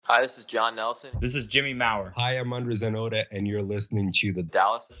Hi, this is John Nelson. This is Jimmy Maurer. Hi, I'm Andres Zanoda, and you're listening to the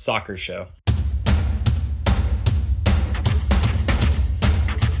Dallas Soccer Show.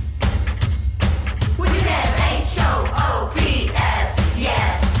 H-O-O-P-S,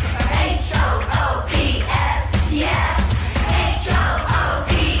 yes. H-O-O-P-S, yes.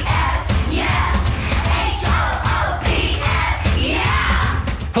 H-O-O-P-S, yes. H-O-O-P-S, yeah.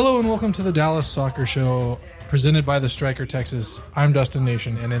 Hello and welcome to the Dallas Soccer Show, presented by the Striker Texas. I'm Dustin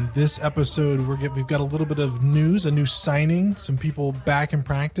Nation, and in this episode, we've got a little bit of news, a new signing, some people back in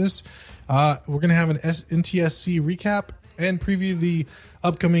practice. We're going to have an NTSC recap and preview the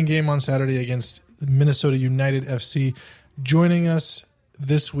upcoming game on Saturday against Minnesota United FC. Joining us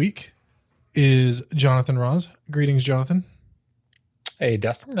this week is Jonathan Ross. Greetings, Jonathan. Hey,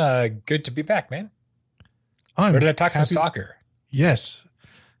 Dustin. Good to be back, man. Where did I talk some soccer? Yes.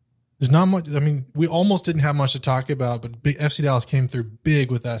 There's not much. I mean, we almost didn't have much to talk about, but FC Dallas came through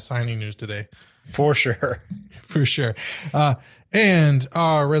big with that signing news today. For sure. For sure. And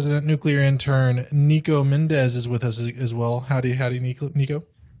our resident nuclear intern, Nico Mendez, is with us as well. Howdy, Nico.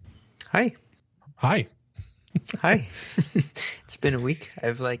 Hi. Hi. Hi. It's been a week.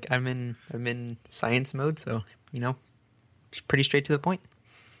 I'm in science mode, so it's pretty straight to the point.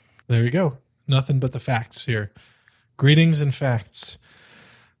 There you go. Nothing but the facts here. Greetings and facts.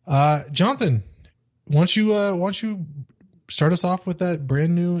 Jonathan, why don't you start us off with that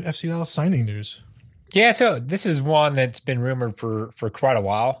brand new FC Dallas signing news? Yeah, so this is one that's been rumored for quite a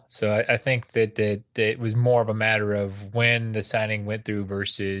while. So I think that it was more of a matter of when the signing went through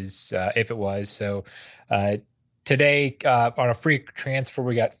versus if it was. So today on a free transfer,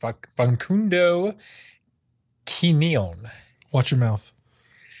 we got Facundo Quinion. Watch your mouth.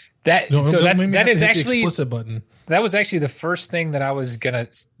 That is actually the explicit button. That was actually the first thing that I was gonna.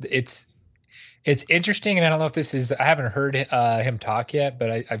 It's interesting, and I don't know if this is. I haven't heard him talk yet,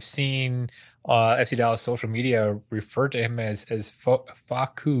 but I've seen FC Dallas social media refer to him as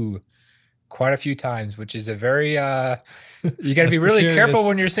Facu quite a few times, which is a very. You got to be really careful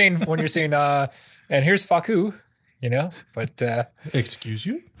when you're saying and here's Facu, But excuse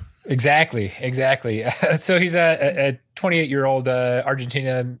you. Exactly. So he's a 28-year-old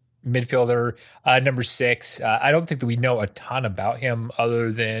Argentina midfielder, number 6. I don't think that we know a ton about him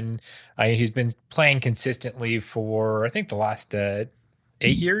other than he's been playing consistently for I think the last 8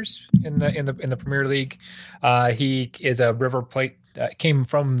 years in the Premier League. He is a River Plate. Came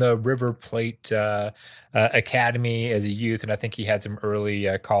from the River Plate academy as a youth, and I think he had some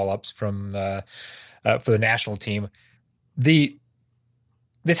early call-ups from for the national team.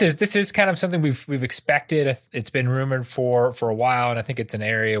 This is kind of something we've expected. It's been rumored for a while, and I think it's an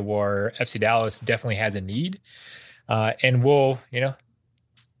area where FC Dallas definitely has a need. And we'll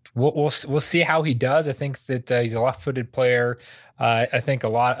see how he does. I think that he's a left-footed player. I think a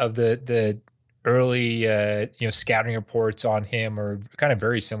lot of the early scouting reports on him are kind of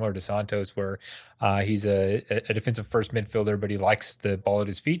very similar to Santos, where he's a defensive first midfielder, but he likes the ball at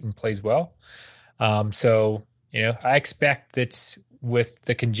his feet and plays well. So I expect that with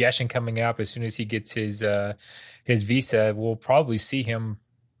the congestion coming up, as soon as he gets his visa, we'll probably see him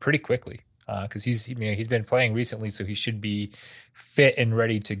pretty quickly because he's been playing recently, so he should be fit and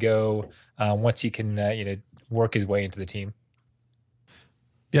ready to go once he can work his way into the team.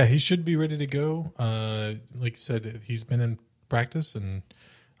 Yeah, he should be ready to go. Like you said, he's been in practice, and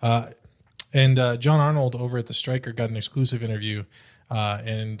John Arnold over at the Striker got an exclusive interview,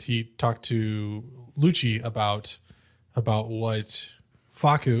 and he talked to Lucci about what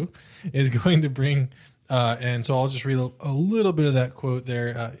Facu is going to bring. And so I'll just read a little bit of that quote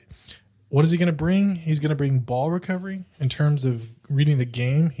there. What is he going to bring? He's going to bring ball recovery in terms of reading the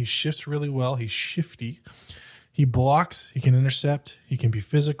game. He shifts really well. He's shifty. He blocks. He can intercept. He can be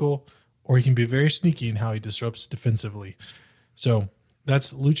physical, or he can be very sneaky in how he disrupts defensively. So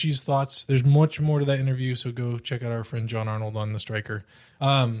that's Lucci's thoughts. There's much more to that interview, so go check out our friend John Arnold on the Striker.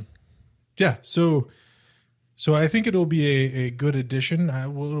 So I think it'll be a good addition.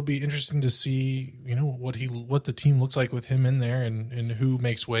 It'll be interesting to see, what the team looks like with him in there and who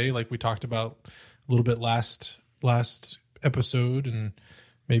makes way, like we talked about a little bit last episode, and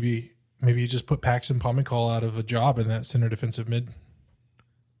maybe you just put Paxton Pomykal out of a job in that center defensive mid.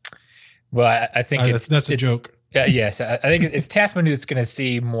 Well, I think that's a joke. Yes, I think it's Tasman who's going to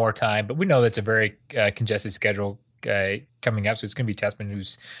see more time, but we know that's a very congested schedule coming up, so it's going to be Tasman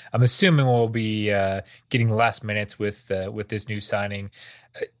who's, I'm assuming, will be getting less minutes with this new signing.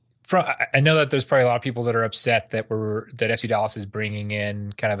 I know that there's probably a lot of people that are upset that FC Dallas is bringing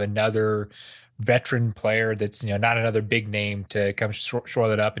in kind of another veteran player that's not another big name to come shore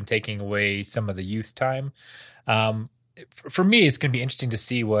that up and taking away some of the youth time. for me, it's going to be interesting to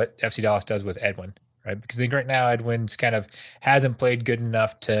see what FC Dallas does with Edwin, right? Because I think right now Edwin's kind of hasn't played good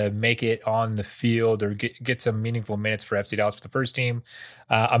enough to make it on the field or get some meaningful minutes for FC Dallas for the first team.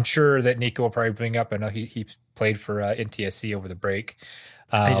 I'm sure that Nico will probably bring up. I know he played for NTSC over the break.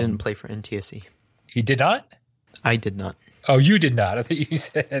 I didn't play for NTSC. He did not? I did not. Oh, you did not. I thought you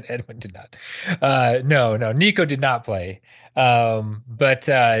said Edwin did not. No, Nico did not play. But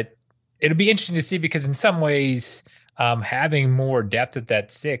it'll be interesting to see because in some ways, having more depth at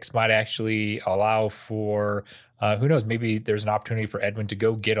that 6 might actually allow for who knows, maybe there's an opportunity for Edwin to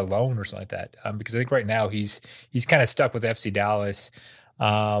go get a loan or something like that. Because I think right now he's kind of stuck with FC Dallas.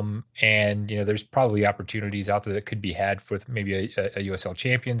 And there's probably opportunities out there that could be had for maybe a USL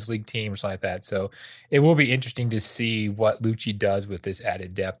Champions League team or something like that. So it will be interesting to see what Lucci does with this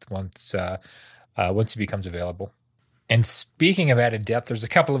added depth once he becomes available. And speaking of added depth, there's a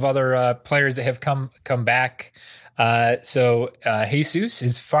couple of other players that have come back. So Jesus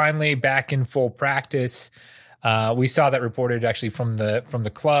is finally back in full practice. We saw that reported actually from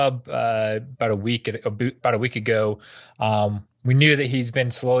the club about a week ago. We knew that he's been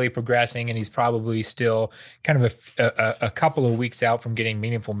slowly progressing, and he's probably still kind of a couple of weeks out from getting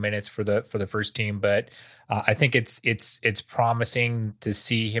meaningful minutes for the first team. But I think it's promising to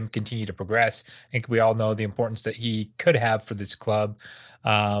see him continue to progress. I think we all know the importance that he could have for this club.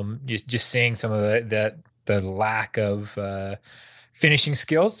 Just seeing some of the lack of finishing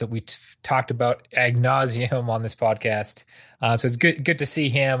skills that we talked about ad nauseum on this podcast. So it's good to see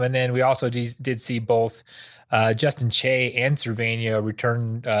him. And then we also did see both Justin Che and Cervania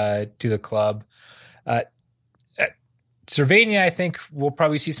return to the club. Cervania, I think we'll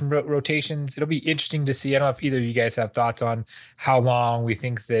probably see some rotations. It'll be interesting to see. I don't know if either of you guys have thoughts on how long we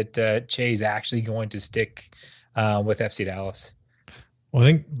think that Che is actually going to stick with FC Dallas. Well, I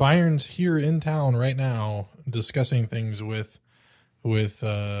think Bayern's here in town right now discussing things with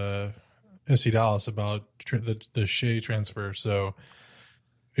FC Dallas about the Shea transfer. So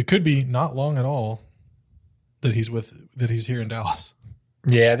it could be not long at all that he's here in Dallas.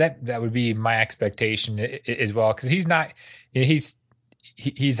 Yeah, that would be my expectation as well, because he's not. He's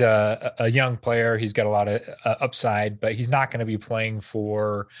a young player. He's got a lot of upside, but he's not going to be playing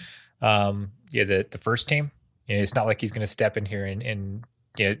for the first team. It's not like he's going to step in here and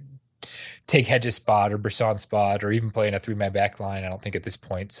take Hedges' spot or Bresson's spot or even play in a 3-man back line. I don't think at this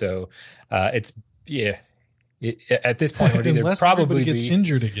point. So at this point, it would either unless probably gets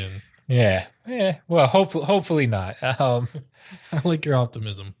injured again. Yeah. Well, hopefully not. I like your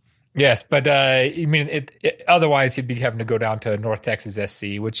optimism. Yes, but otherwise he'd be having to go down to North Texas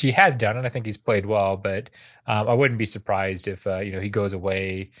SC, which he has done, and I think he's played well. But I wouldn't be surprised if he goes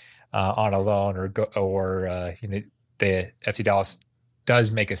away on a loan or the FC Dallas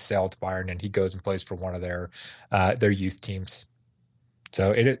does make a sell to Bayern and he goes and plays for one of their youth teams.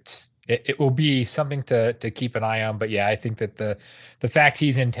 So it will be something to keep an eye on. But yeah, I think that the fact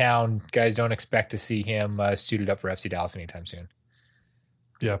he's in town, guys don't expect to see him suited up for FC Dallas anytime soon.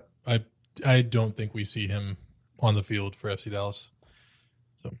 Yeah, I don't think we see him on the field for FC Dallas.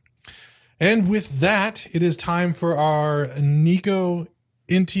 So, and with that, it is time for our Nico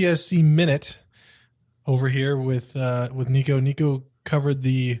NTSC minute over here with Nico. Nico covered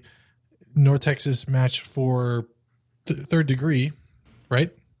the North Texas match for Third Degree,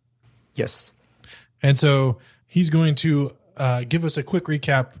 right? Yes. And so he's going to give us a quick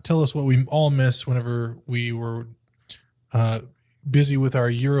recap, tell us what we all missed whenever we were busy with our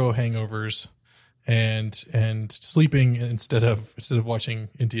Euro hangovers and sleeping instead of watching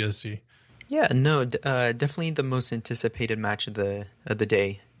NTSC. Yeah, no, definitely the most anticipated match of the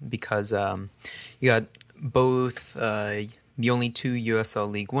day because you got both the only 2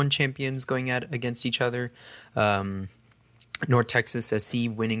 USL League One champions going against each other. North Texas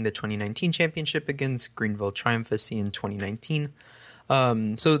SC winning the 2019 championship against Greenville Triumph SC in 2019.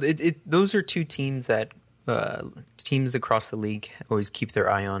 So those are 2 teams that teams across the league always keep their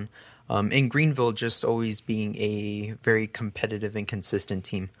eye on. And Greenville just always being a very competitive and consistent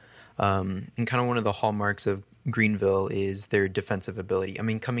team. And kind of one of the hallmarks of Greenville is their defensive ability. I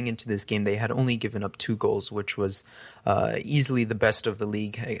mean, coming into this game, they had only given up 2 goals, which was easily the best of the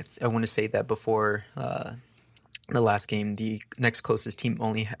league. I want to say that before the last game, the next closest team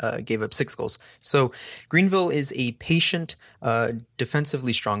only gave up 6 goals. So Greenville is a patient,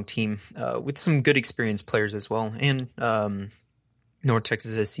 defensively strong team with some good experienced players as well. And North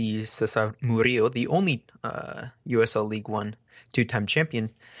Texas SC Cesar Murillo, the only USL League One 2-time champion,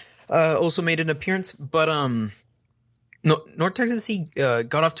 also made an appearance. But No, North Texas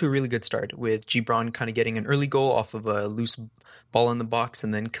got off to a really good start with Gibran kind of getting an early goal off of a loose ball in the box,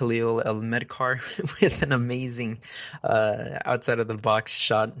 and then Khalil El Medkar with an amazing outside of the box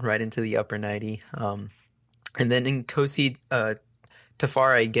shot right into the upper 90. And then in Kosi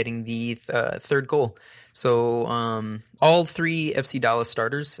Tafari getting the third goal. So all three FC Dallas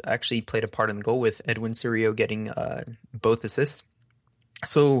starters actually played a part in the goal, with Edwin Cirio getting both assists.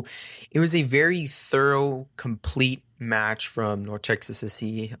 So it was a very thorough, complete match from North Texas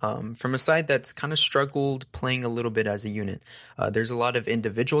SC, from a side that's kind of struggled playing a little bit as a unit. There's a lot of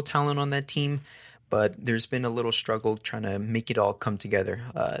individual talent on that team, but there's been a little struggle trying to make it all come together.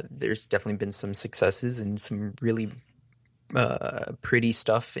 There's definitely been some successes and some really pretty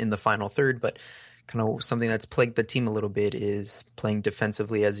stuff in the final third, but kind of something that's plagued the team a little bit is playing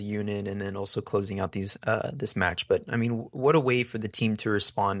defensively as a unit and then also closing out this match. But I mean, what a way for the team to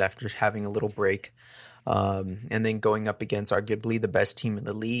respond after having a little break, and then going up against arguably the best team in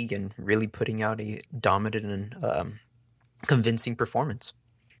the league and really putting out a dominant and convincing performance.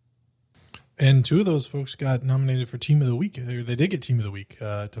 And two of those folks got nominated for Team of the Week. They did get Team of the Week,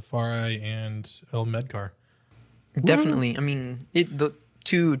 Tafari and El Medkar. Definitely. I mean, the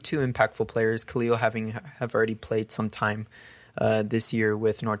two impactful players, Khalil have already played some time this year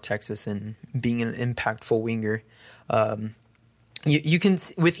with North Texas and being an impactful winger. You can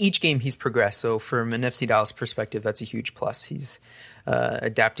with each game he's progressed. So from an FC Dallas perspective, that's a huge plus. He's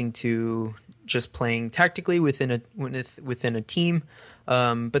adapting to just playing tactically within a team,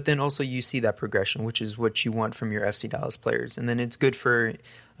 but then also you see that progression, which is what you want from your FC Dallas players. And then it's good for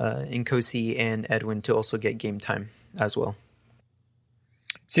Nkosi and Edwin to also get game time as well.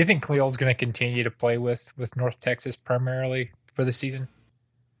 So you think Khalil's going to continue to play with North Texas primarily for the season?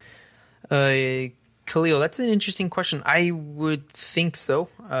 Khalil, that's an interesting question. I would think so.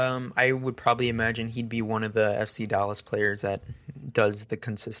 I would probably imagine he'd be one of the FC Dallas players that does the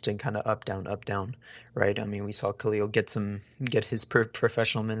consistent kind of up, down, right? I mean, we saw Khalil get his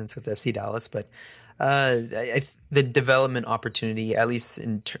professional minutes with FC Dallas, but the development opportunity, at least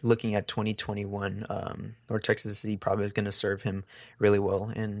in looking at 2021, North Texas City probably is going to serve him really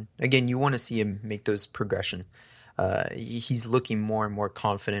well. And again, you want to see him make those progression. He's looking more and more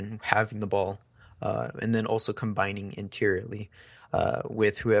confident having the ball, and then also combining interiorly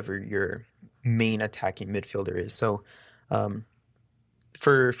with whoever your main attacking midfielder is. So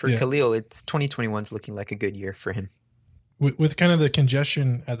for Khalil, it's 2021's looking like a good year for him. With kind of the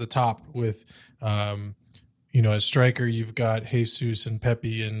congestion at the top with, as striker, you've got Jesus and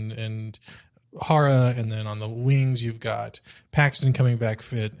Pepe and Hara. And then on the wings, you've got Paxton coming back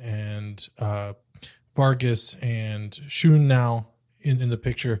fit and Vargas and Shun now in the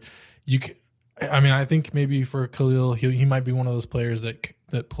picture. I think maybe for Khalil, he might be one of those players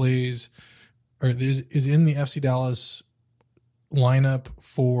that plays or is in the FC Dallas lineup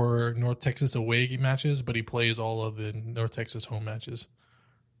for North Texas away matches, but he plays all of the North Texas home matches.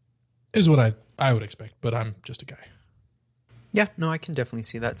 Is what I would expect, but I'm just a guy. Yeah, no, I can definitely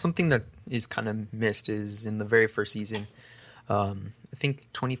see that. Something that is kind of missed is in the very first season, I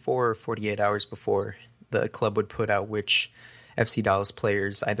think 24 or 48 hours before the club would put out which FC Dallas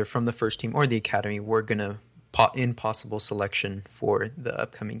players, either from the first team or the academy, were going to in possible selection for the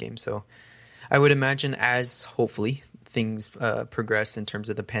upcoming game. So I would imagine as hopefully things progress in terms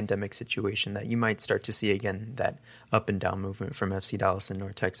of the pandemic situation, that you might start to see again that up and down movement from FC Dallas and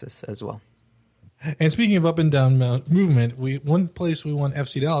North Texas as well. And speaking of up and down movement, one place we want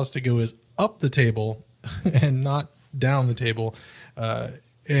FC Dallas to go is up the table and not down the table.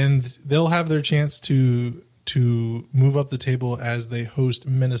 And they'll have their chance to move up the table as they host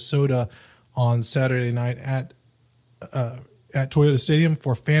Minnesota on Saturday night at Toyota Stadium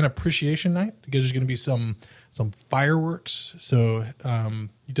for Fan Appreciation Night. Because there's going to be some fireworks, so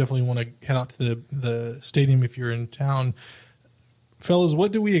you definitely want to head out to the stadium if you're in town. Fellas,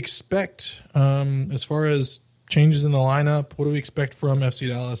 what do we expect as far as changes in the lineup? What do we expect from FC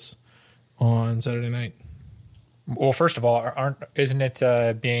Dallas on Saturday night? Well, first of all, isn't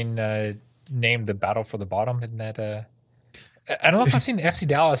it being named the Battle for the Bottom? Isn't that? I don't know if I've seen FC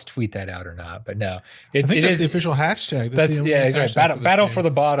Dallas tweet that out or not, but no, I think that's the official hashtag. That's right. Battle for the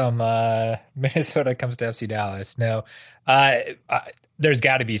Bottom. Minnesota comes to FC Dallas. No, there's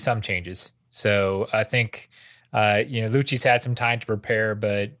got to be some changes. So I think Lucci's had some time to prepare,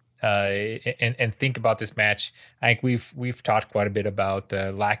 but and think about this match. I think we've talked quite a bit about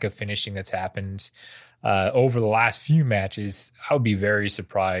the lack of finishing that's happened over the last few matches. I would be very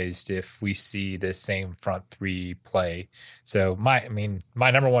surprised if we see this same front three play. So my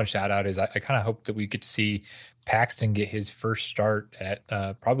number one shout out is I kind of hope that we get to see Paxton get his first start at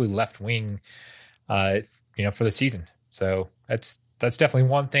probably left wing, for the season. So that's definitely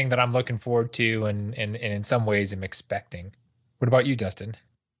one thing that I'm looking forward to, and in some ways I'm expecting. What about you, Dustin?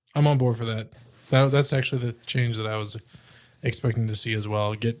 I'm on board for that. That's actually the change that I was expecting to see as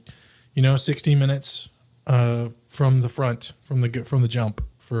well. Get 60 minutes from the front, from the jump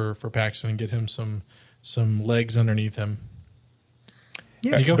for Paxton, and get him some legs underneath him.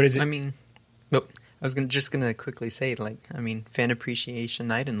 Yeah, There you go. But is it, I mean, well, I was just gonna quickly say, fan appreciation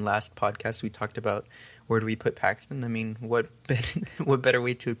night, and last podcast we talked about where do we put Paxton. I mean, what better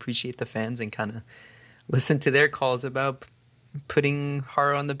way to appreciate the fans and kind of listen to their calls about putting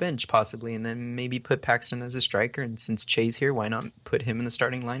Hara on the bench possibly, and then maybe put Paxton as a striker. And since Che's here, why not put him in the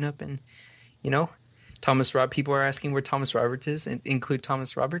starting lineup? And people are asking where Thomas Roberts is, and include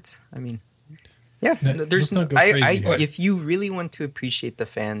Thomas Roberts. I mean, yeah, let's not go crazy. if you really want to appreciate the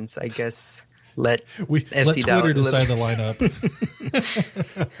fans, I guess let Let FC Twitter Dallas decide the lineup.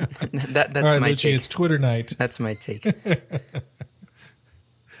 That's All right, my Lucci, take. it's Twitter night. That's my take.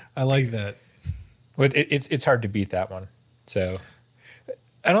 I like that. well, it's hard to beat that one. So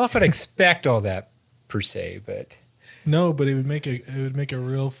I don't know if I'd expect all that per se, but No, but it would make a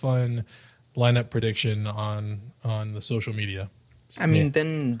real fun lineup prediction on the social media. I mean,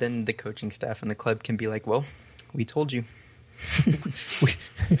 then the coaching staff and the club can be like, well, we told you.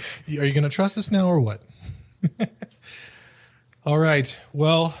 Are you going to trust us now or what? All right.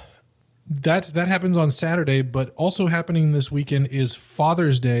 Well, that happens on Saturday, but also happening this weekend is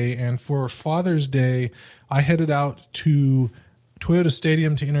Father's Day. And for Father's Day, I headed out to Toyota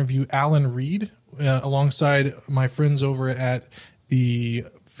Stadium to interview Alan Reed alongside my friends over at the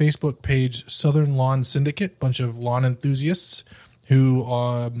Facebook page Southern Lawn Syndicate, bunch of lawn enthusiasts who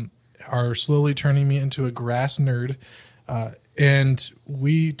are slowly turning me into a grass nerd. And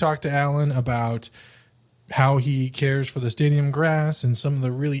we talked to Alan about how he cares for the stadium grass and some of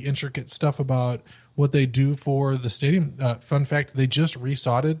the really intricate stuff about what they do for the stadium. Fun fact, they just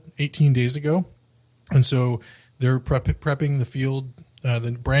resodded 18 days ago. And so they're prepping the field,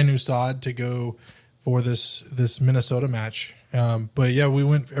 the brand new sod to go for this Minnesota match. But yeah, we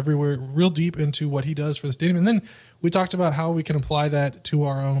went everywhere real deep into what he does for the stadium. And then we talked about how we can apply that to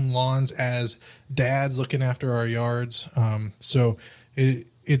our own lawns as dads looking after our yards. So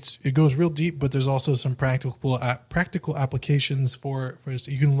it goes real deep, but there's also some practical applications for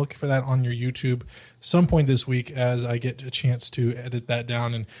you can look for that on your YouTube some point this week as I get a chance to edit that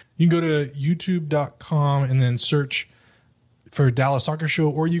down. And you can go to youtube.com and then search for Dallas Soccer Show,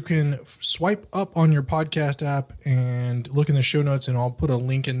 or you can swipe up on your podcast app and look in the show notes, and I'll put a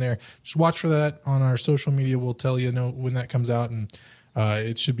link in there. Just watch for that on our social media. We'll tell you when that comes out, and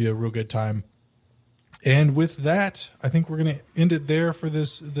it should be a real good time. And with that, I think we're going to end it there for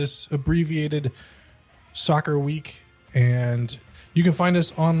this abbreviated soccer week. And you can find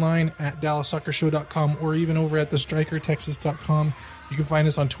us online at DallasSoccerShow.com or even over at thestrikertexas.com. You can find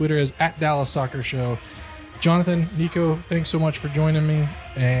us on Twitter as @DallasSoccerShow. Jonathan, Nico, thanks so much for joining me,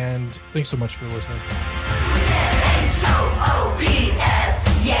 and thanks so much for listening.